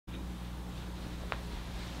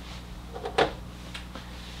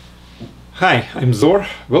Hi, I'm Zor.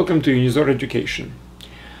 Welcome to Unizor Education.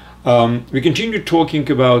 We continue talking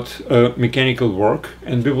about mechanical work,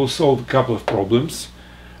 and we will solve a couple of problems.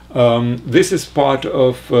 This is part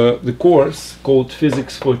of the course called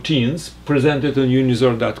Physics4Teens, presented on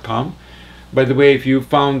unizor.com. By the way, if you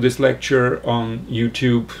found this lecture on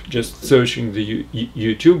YouTube, just searching the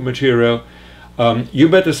YouTube material, you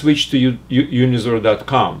better switch to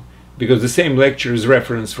unizor.com, because the same lecture is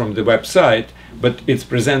referenced from the website, but it's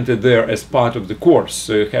presented there as part of the course.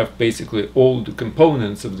 So you have basically all the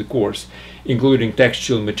components of the course, including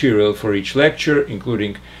textual material for each lecture,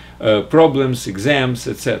 including problems, exams,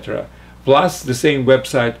 etc. Plus, the same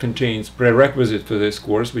website contains prerequisite for this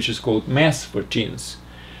course, which is called Math4Teens.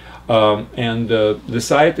 The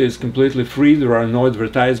site is completely free. There are no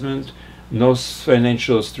advertisement, no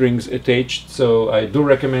financial strings attached. So I do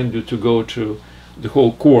recommend you to go to the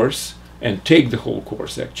whole course and take the whole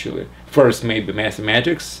course, actually. First maybe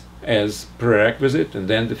mathematics as prerequisite, and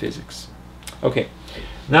then the physics. Okay,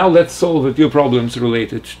 now let's solve a few problems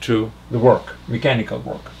related to the work, mechanical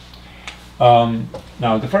work.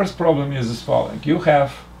 Now the first problem is as following. You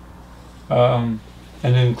have an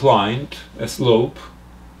inclined, a slope,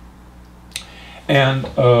 and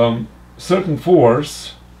certain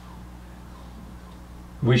force,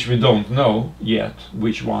 which we don't know yet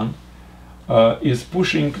which one, is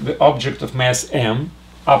pushing the object of mass m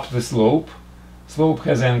up the slope. Slope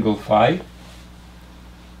has angle phi,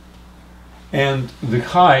 and the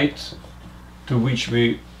height to which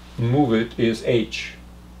we move it is h.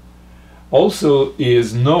 Also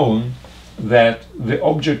is known that the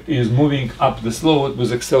object is moving up the slope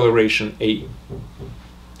with acceleration a.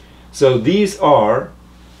 So these are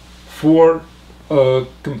four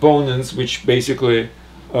components which basically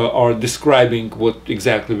are describing what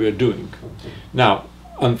exactly we are doing. Now,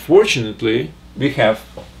 unfortunately, we have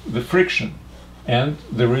the friction, and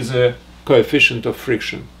there is a coefficient of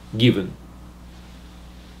friction given.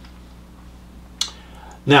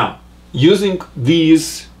 Now, using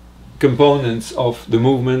these components of the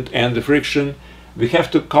movement and the friction, we have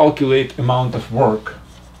to calculate amount of work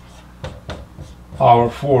our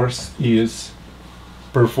force is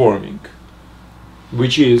performing,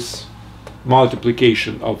 which is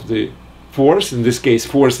multiplication of the force. In this case,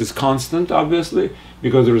 force is constant, obviously,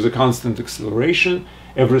 because there is a constant acceleration.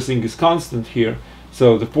 Everything is constant here,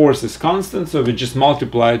 so the force is constant, so we just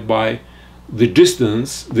multiply it by the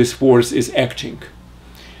distance this force is acting.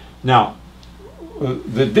 Now,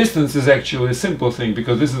 the distance is actually a simple thing,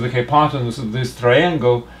 because this is the hypotenuse of this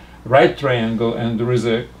triangle, right triangle, and there is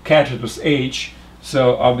a catetus h,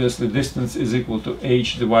 so obviously distance is equal to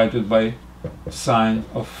h divided by sine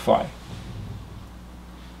of phi.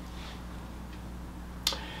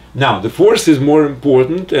 Now, the force is more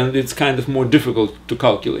important, and it's kind of more difficult to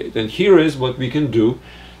calculate. And here is what we can do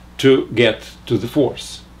to get to the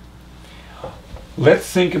force.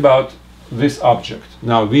 Let's think about this object.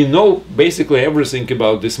 Now, we know basically everything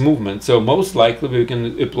about this movement, so most likely we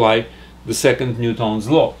can apply the second Newton's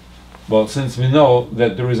law. Well, since we know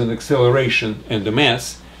that there is an acceleration and a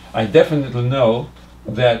mass, I definitely know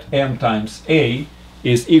that m times a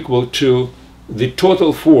is equal to the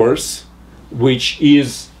total force which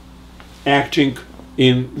is acting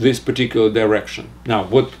in this particular direction. Now,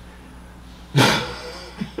 what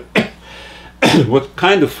what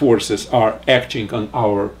kind of forces are acting on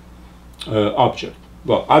our object?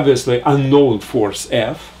 Well, obviously unknown force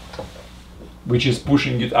F, which is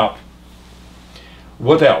pushing it up.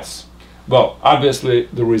 What else? Well, obviously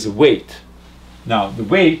there is a weight. Now the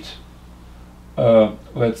weight,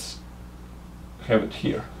 let's have it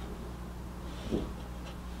here.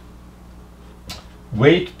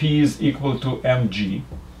 Weight P is equal to mg,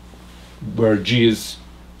 where g is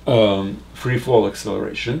free fall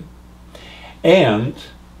acceleration, and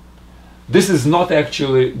this is not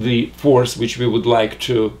actually the force which we would like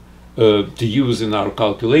to use in our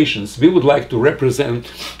calculations. We would like to represent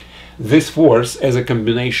this force as a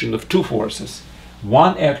combination of two forces,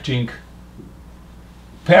 one acting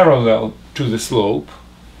parallel to the slope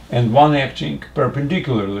and one acting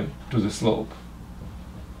perpendicularly to the slope.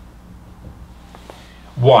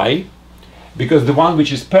 Why? Because the one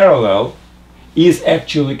which is parallel is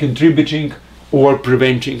actually contributing or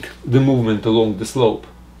preventing the movement along the slope.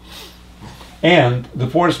 And the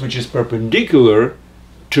force which is perpendicular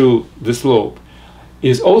to the slope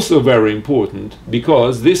is also very important,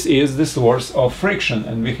 because this is the source of friction,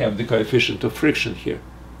 and we have the coefficient of friction here.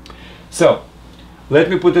 So, let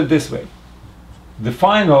me put it this way. The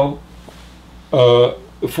final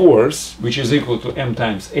force, which is equal to m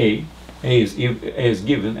times a is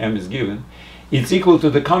given, m is given, it's equal to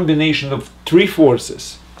the combination of three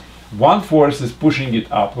forces. One force is pushing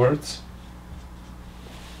it upwards,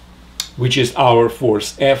 which is our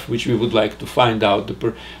force F, which we would like to find out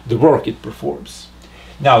the work it performs.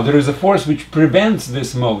 Now, there is a force which prevents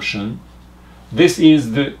this motion. This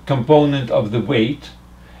is the component of the weight.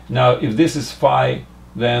 Now, if this is phi,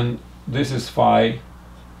 then this is phi,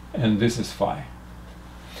 and this is phi.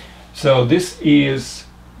 So this is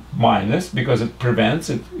minus, because it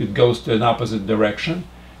prevents, it goes to an opposite direction,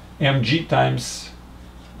 mg times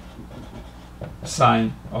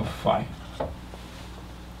sine of phi.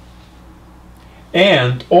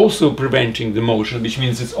 And also preventing the motion, which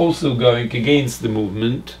means it's also going against the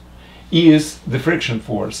movement, is the friction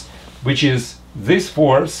force, which is this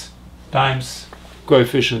force times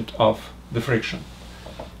coefficient of the friction.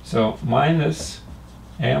 So minus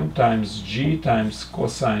m times g times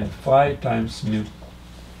cosine phi times mu.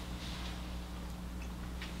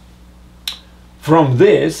 From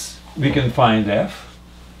this we can find F.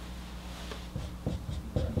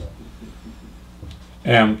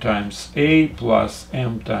 M times a plus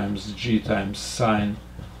m times g times sine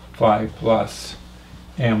phi plus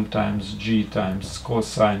m times g times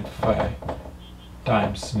cosine phi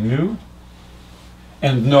times mu.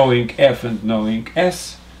 And knowing F and knowing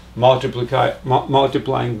S,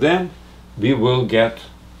 multiplying them, we will get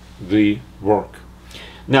the work.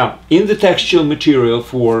 Now, in the textual material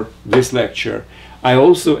for this lecture, I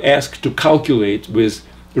also asked to calculate with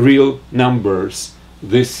real numbers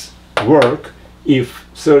this work if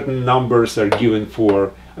certain numbers are given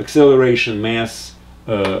for acceleration, mass,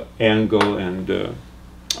 angle, and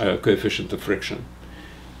coefficient of friction.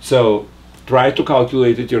 So try to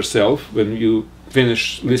calculate it yourself when you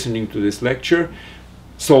finish listening to this lecture.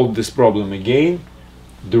 Solve this problem again,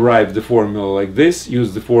 derive the formula like this,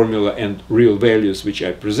 use the formula and real values which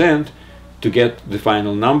I present to get the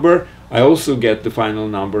final number. I also get the final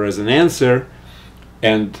number as an answer,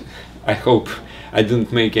 and I hope I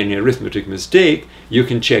didn't make any arithmetic mistake. You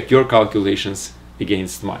can check your calculations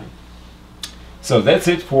against mine. So that's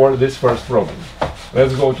it for this first problem.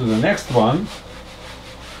 Let's go to the next one,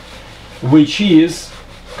 which is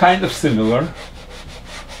kind of similar.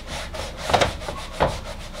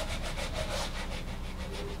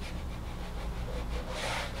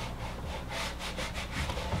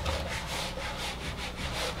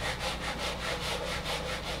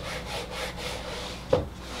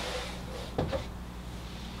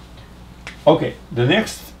 Okay, the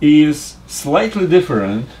next is slightly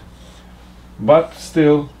different, but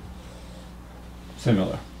still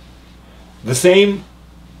similar. The same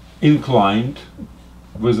inclined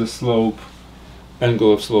with a slope,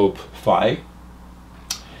 angle of slope phi.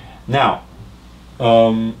 Now,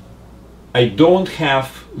 I don't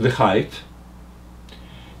have the height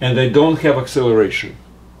and I don't have acceleration.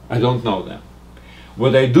 I don't know them.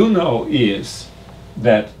 What I do know is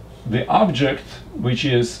that the object, which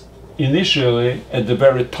is initially at the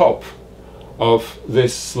very top of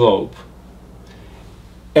this slope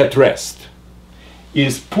at rest,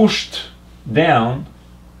 is pushed down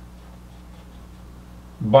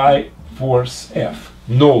by force F,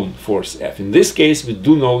 known force F. In this case, we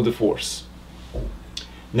do know the force.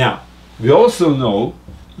 Now, we also know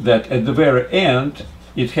that at the very end,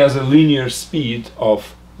 it has a linear speed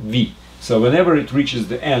of v. So whenever it reaches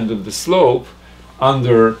the end of the slope,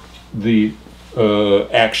 under the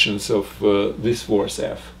actions of this force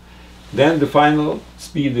F, then the final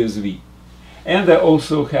speed is v. And I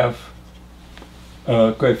also have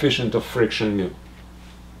a coefficient of friction mu.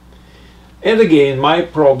 And again, my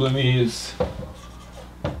problem is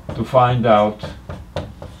to find out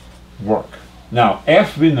work. Now,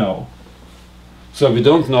 F we know, so we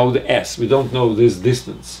don't know the S, we don't know this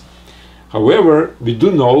distance. However, we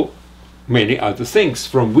do know many other things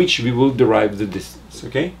from which we will derive the distance,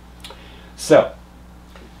 okay? So,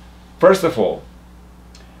 first of all,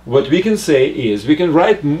 what we can say is we can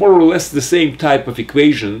write more or less the same type of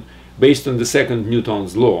equation based on the second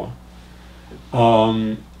Newton's law,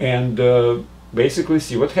 and basically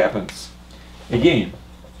see what happens. Again,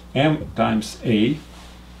 m times a,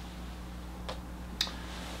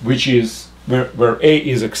 which is where a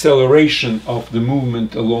is acceleration of the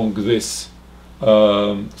movement along this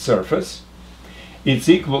surface, it's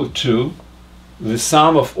equal to the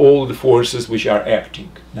sum of all the forces which are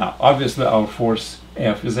acting. Now, obviously our force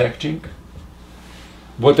F is acting.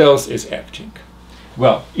 What else is acting?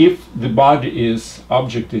 Well, if the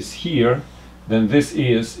object is here, then this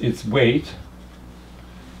is its weight.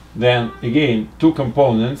 Then again, two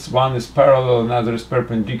components, one is parallel, another is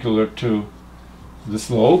perpendicular to the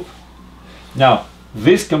slope. Now,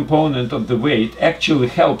 this component of the weight actually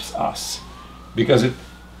helps us because it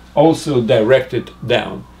also directed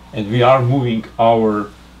down, and we are moving our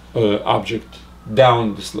object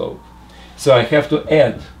down the slope. So I have to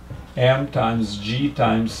add m times g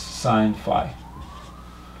times sine phi,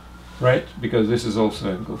 right? Because this is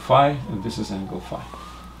also angle phi and this is angle phi.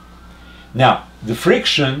 Now, the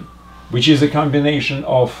friction, which is a combination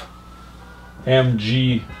of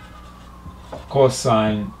mg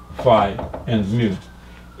cosine phi and mu,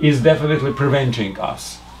 is definitely preventing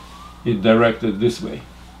us. It directed this way.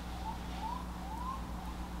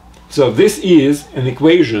 So this is an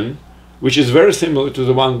equation which is very similar to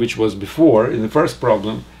the one which was before in the first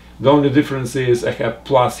problem. The only difference is I have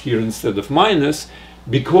plus here instead of minus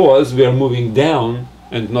because we are moving down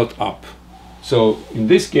and not up. So in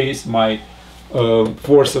this case my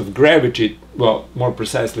force of gravity, well, more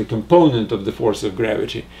precisely component of the force of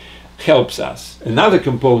gravity, helps us. Another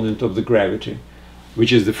component of the gravity,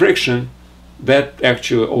 which is the friction, that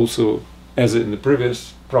actually also, as in the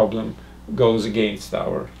previous problem, goes against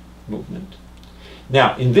our movement.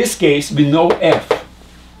 Now, in this case, we know F,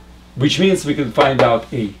 which means we can find out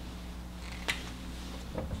A.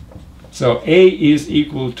 So A is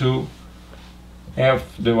equal to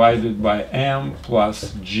F divided by M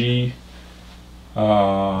plus G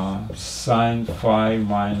sine phi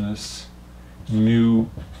minus mu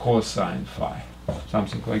cosine phi.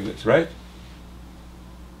 Something like this, right?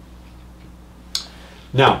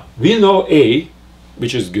 Now, we know A,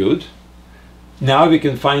 which is good. Now we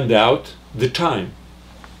can find out the time.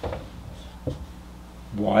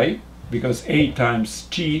 Why? Because A times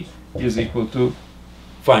t is equal to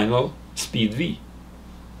final speed v.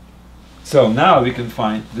 So now we can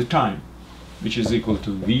find the time, which is equal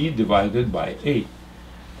to v divided by A.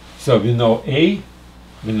 So we know A,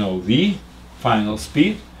 we know v, final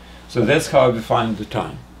speed. So that's how we find the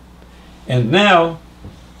time. And now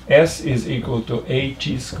S is equal to at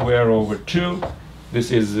squared over 2.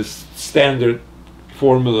 This is the standard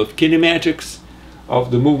formula of kinematics, of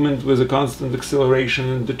the movement with a constant acceleration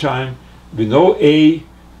and the time. We know A,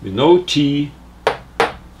 we know t,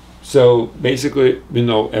 so basically we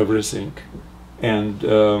know everything. And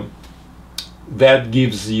that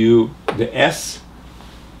gives you the S,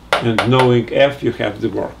 and knowing F, you have the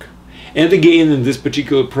work. And again, in this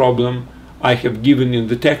particular problem, I have given in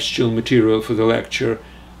the textual material for the lecture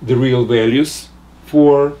the real values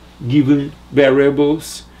for given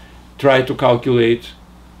variables. Try to calculate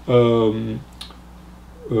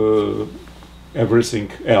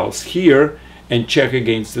everything else here and check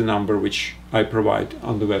against the number which I provide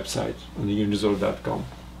on the website, on the unizor.com,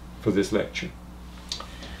 for this lecture.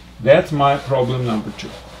 That's my problem number 2.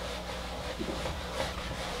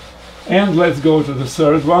 And let's go to the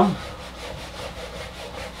third one.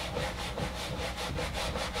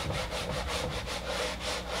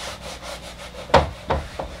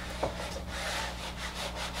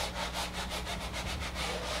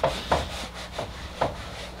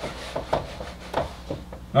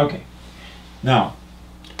 Okay, now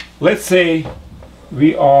let's say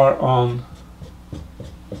we are on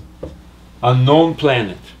a unknown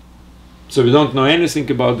planet, so we don't know anything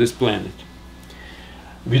about this planet.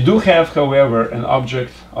 We do have, however, an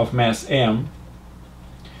object of mass m,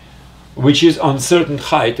 which is on certain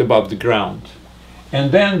height above the ground,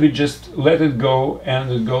 and then we just let it go and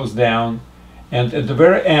it goes down, and at the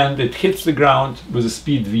very end it hits the ground with a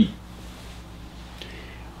speed v.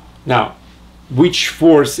 Now, which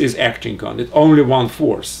force is acting on it? Only one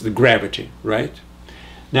force, the gravity, right?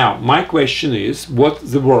 Now, my question is,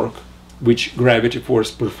 what's the work which gravity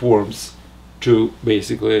force performs to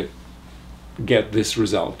basically get this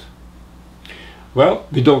result? Well,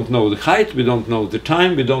 we don't know the height, we don't know the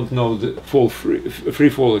time, we don't know the free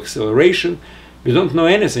fall acceleration, we don't know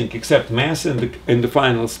anything except mass and the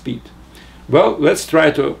final speed. Well, let's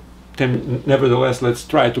try to, nevertheless, let's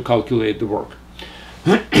try to calculate the work.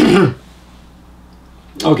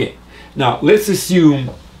 Okay, now let's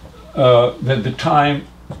assume that the time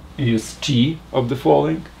is t of the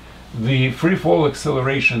falling, the free fall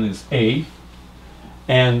acceleration is a,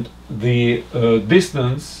 and the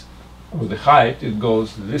distance, or the height, the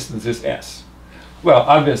distance is s. Well,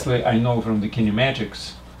 obviously I know from the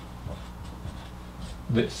kinematics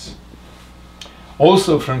this.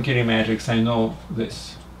 Also from kinematics I know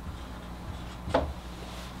this.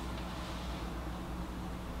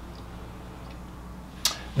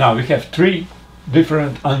 Now we have 3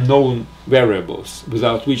 different unknown variables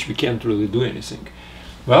without which we can't really do anything.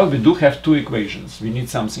 Well, we do have 2 equations. We need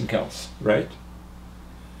something else, right?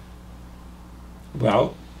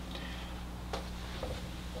 Well,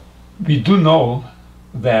 we do know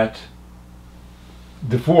that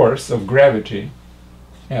the force of gravity,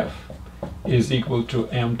 F, is equal to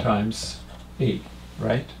m times A,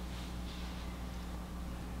 right?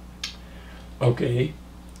 Okay,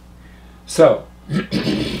 so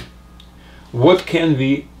what can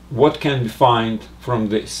we what can we find from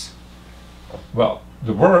this? Well,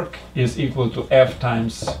 the work is equal to F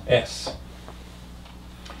times S.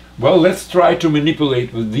 Well, let's try to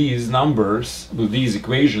manipulate with these numbers, with these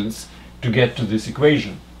equations, to get to this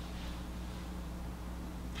equation.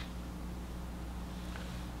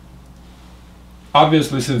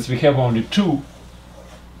 Obviously, since we have only two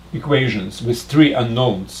equations with three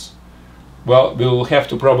unknowns, well, we will have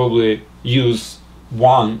to probably use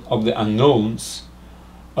one of the unknowns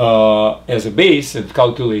as a base and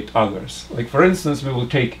calculate others. Like, for instance, we will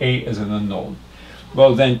take A as an unknown.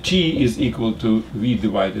 Well, then T is equal to V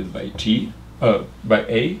divided by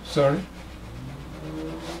A, sorry.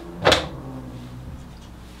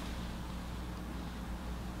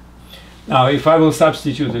 Now, if I will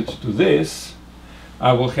substitute it to this,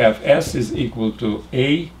 I will have S is equal to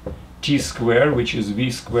A T squared, which is V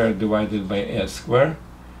squared divided by S squared,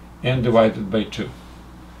 and divided by 2,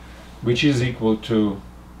 which is equal to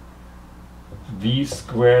V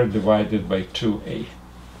squared divided by 2A.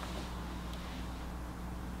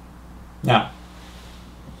 Now,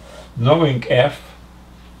 knowing F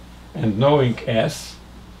and knowing S,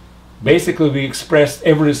 basically we expressed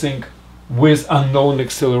everything with unknown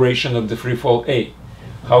acceleration of the free fall A.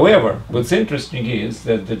 However, what's interesting is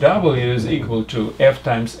that the W is equal to F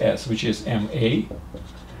times S, which is MA,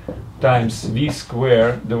 times V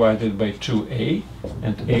squared divided by 2A,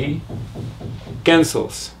 and A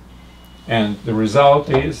cancels. And the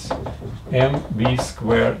result is MV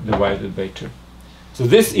squared divided by 2. So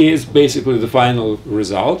this is basically the final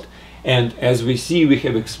result. And as we see, we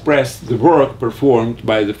have expressed the work performed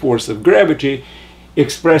by the force of gravity,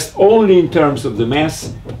 expressed only in terms of the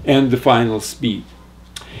mass and the final speed.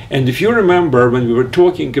 And if you remember, when we were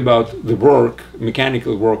talking about the work,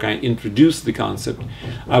 mechanical work, I introduced the concept.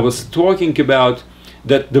 I was talking about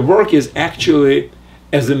that the work is actually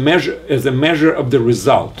as a measure of the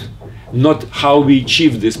result, not how we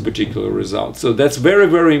achieve this particular result. So that's very,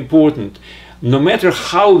 very important. No matter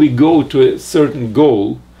how we go to a certain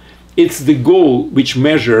goal, it's the goal which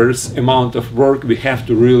measures amount of work we have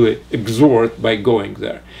to really exert by going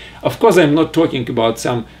there. Of course, I'm not talking about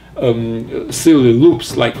some silly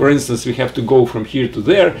loops, like, for instance, we have to go from here to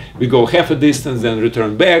there, we go half a distance, then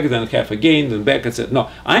return back, then half again, then back, etc. No,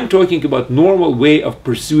 I'm talking about normal way of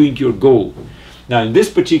pursuing your goal. Now, in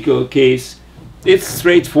this particular case, it's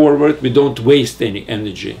straightforward. We don't waste any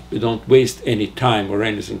energy. We don't waste any time or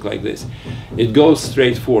anything like this. It goes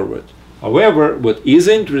straightforward. However, what is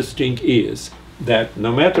interesting is that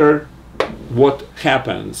no matter what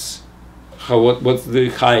happens, what's the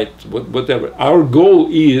height, whatever, our goal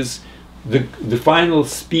is the final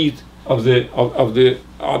speed of the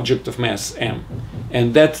object of mass m.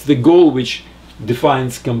 And that's the goal which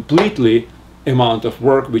defines completely amount of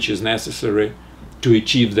work which is necessary to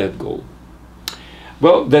achieve that goal.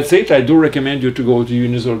 Well, that's it. I do recommend you to go to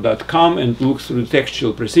unizor.com and look through the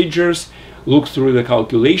textual procedures, look through the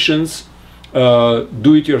calculations,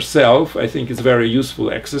 do it yourself. I think it's a very useful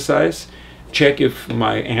exercise. Check if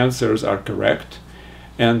my answers are correct.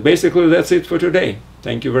 And basically that's it for today.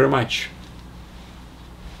 Thank you very much.